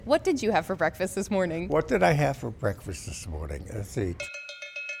What did you have for breakfast this morning? What did I have for breakfast this morning? Let's see.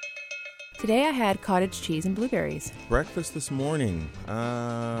 Today I had cottage cheese and blueberries. Breakfast this morning,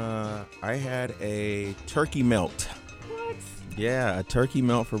 I had a turkey melt. What? Yeah, a turkey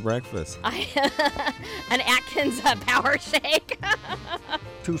melt for breakfast. An Atkins power shake.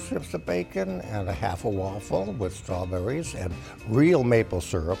 2 strips of bacon and a half a waffle with strawberries and real maple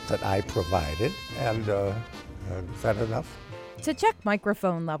syrup that I provided. And is that enough? To check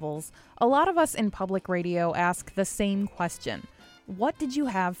microphone levels, a lot of us in public radio ask the same question. What did you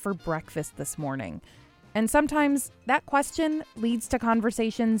have for breakfast this morning? And sometimes that question leads to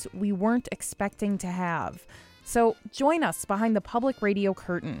conversations we weren't expecting to have. So join us behind the public radio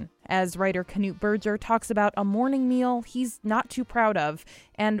curtain as writer Knute Berger talks about a morning meal he's not too proud of,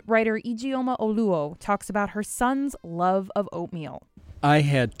 and writer Ijeoma Oluo talks about her son's love of oatmeal. I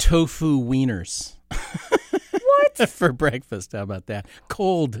had tofu wieners. What? For breakfast. How about that?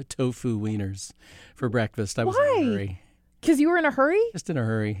 Cold tofu wieners for breakfast. I was in a hurry. Because you were in a hurry? Just in a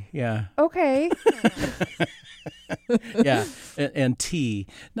hurry, yeah. Okay. Yeah, and tea.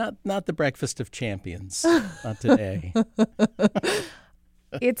 Not the breakfast of champions. Not today.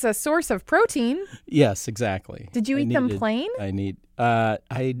 It's a source of protein. Yes, exactly. Did you eat them plain?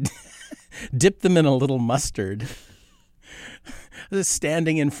 I dipped them in a little mustard. Just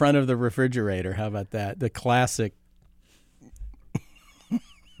standing in front of the refrigerator. How about that? The classic.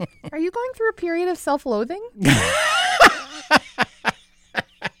 Are you going through a period of self-loathing?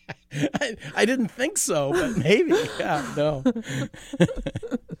 I didn't think so, but maybe. Yeah, no.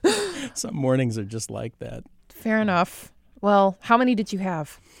 Some mornings are just like that. Fair enough. Well, how many did you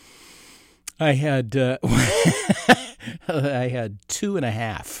have? I had I had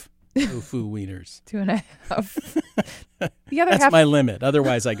 2.5 tofu wieners. 2.5. The other That's half. my limit.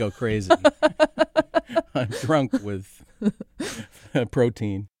 Otherwise, I go crazy. I'm drunk with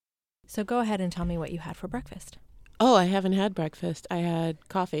protein. So go ahead and tell me what you had for breakfast. Oh, I haven't had breakfast. I had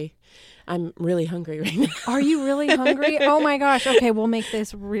coffee. I'm really hungry right now. Are you really hungry? Oh my gosh. Okay, we'll make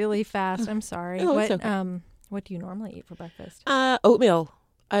this really fast. I'm sorry. Oh, it's okay. What do you normally eat for breakfast? Oatmeal.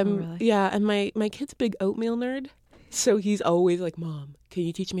 Really? Yeah, and my kid's a big oatmeal nerd. So he's always like, Mom, can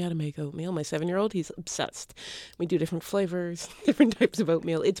you teach me how to make oatmeal? My 7-year-old, he's obsessed. We do different flavors, different types of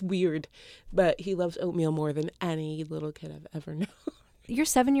oatmeal. It's weird, but he loves oatmeal more than any little kid I've ever known. Your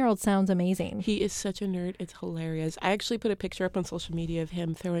 7-year-old sounds amazing. He is such a nerd. It's hilarious. I actually put a picture up on social media of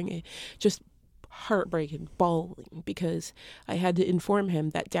him throwing a just heartbreaking, bawling, because I had to inform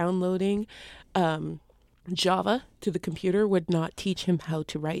him that downloading Java to the computer would not teach him how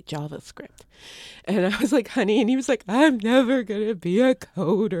to write JavaScript. And I was like, honey, and he was like, I'm never going to be a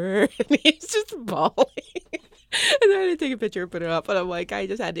coder. And he's just bawling. And I had to take a picture and put it up. And I'm like, I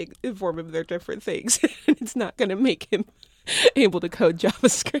just had to inform him they're different things. And it's not going to make him able to code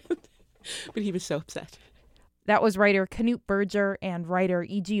JavaScript. But he was so upset. That was writer Knute Berger and writer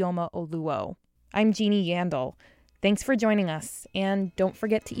Ijeoma Oluo. I'm Jeannie Yandel. Thanks for joining us, and don't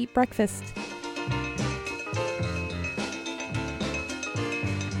forget to eat breakfast.